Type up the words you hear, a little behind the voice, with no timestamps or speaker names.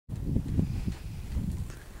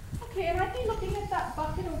Okay, and I'd be looking at that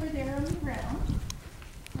bucket over there on the ground.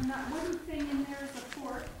 And that wooden thing in there is a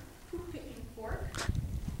fork, poop picking fork.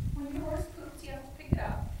 When your horse poops, you have to pick it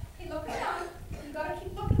up. Okay, look around. You gotta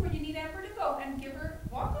keep looking where you need Amber to go and give her,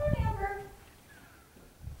 walk on, Amber.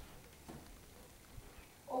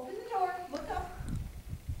 Open the door, look up.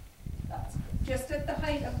 That's just at the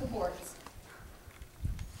height of the boards.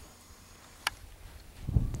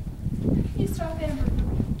 You stop, Amber.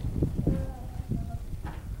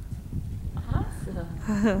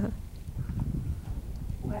 Awesome.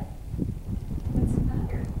 What? What's the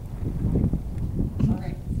matter? All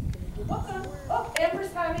right. Walk on. Oh,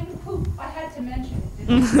 Amber's having a poop. I had to mention it,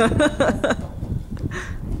 didn't I?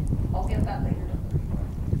 I'll get that later.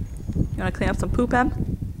 You want to clean up some poop,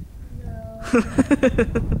 Em? No.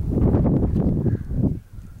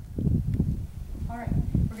 All right.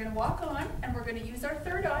 We're going to walk on, and we're going to use our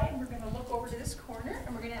third eye, and we're going to look over to this corner,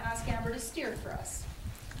 and we're going to ask Amber to steer for us.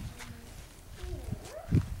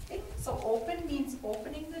 Okay. So open means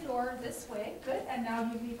opening the door this way. Good. And now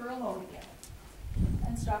you leave her alone again.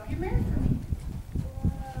 And stop your mirror for me.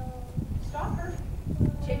 Stop her.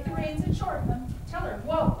 Take the reins and shorten them. Tell her,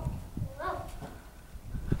 whoa. Whoa.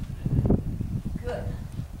 Good.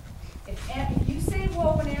 If you say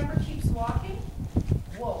whoa when Amber keeps walking,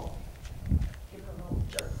 whoa. Give her a little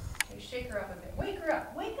jerk. Okay, shake her up a bit. Wake her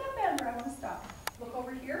up. Wake up, Amber. I want to stop. Look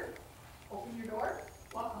over here. Open your door.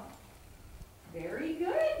 Walk on. Very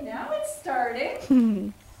good. Now it's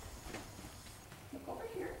starting. Look over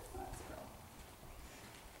here. Let's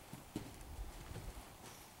go.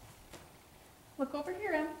 Look over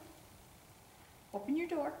here, Em. Open your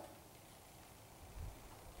door.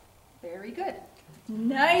 Very good.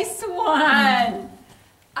 Nice one.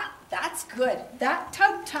 Ah, that's good. That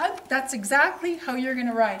tug, that's exactly how you're going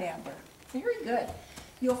to ride, Amber. Very good.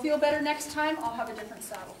 You'll feel better next time. I'll have a different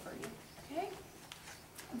saddle for you. Okay?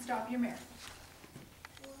 And stop your mare.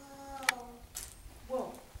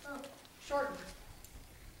 Whoa. Oh, shorten.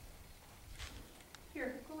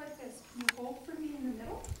 Here, go like this. Can you hold for me in the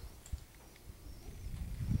middle?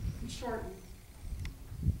 And shorten.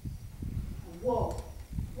 Whoa.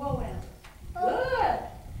 Whoa, Amber. Good.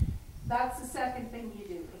 That's the second thing you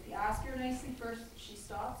do. If you ask her nicely first, she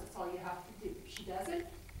stops. That's all you have to do. If she doesn't,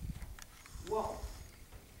 whoa.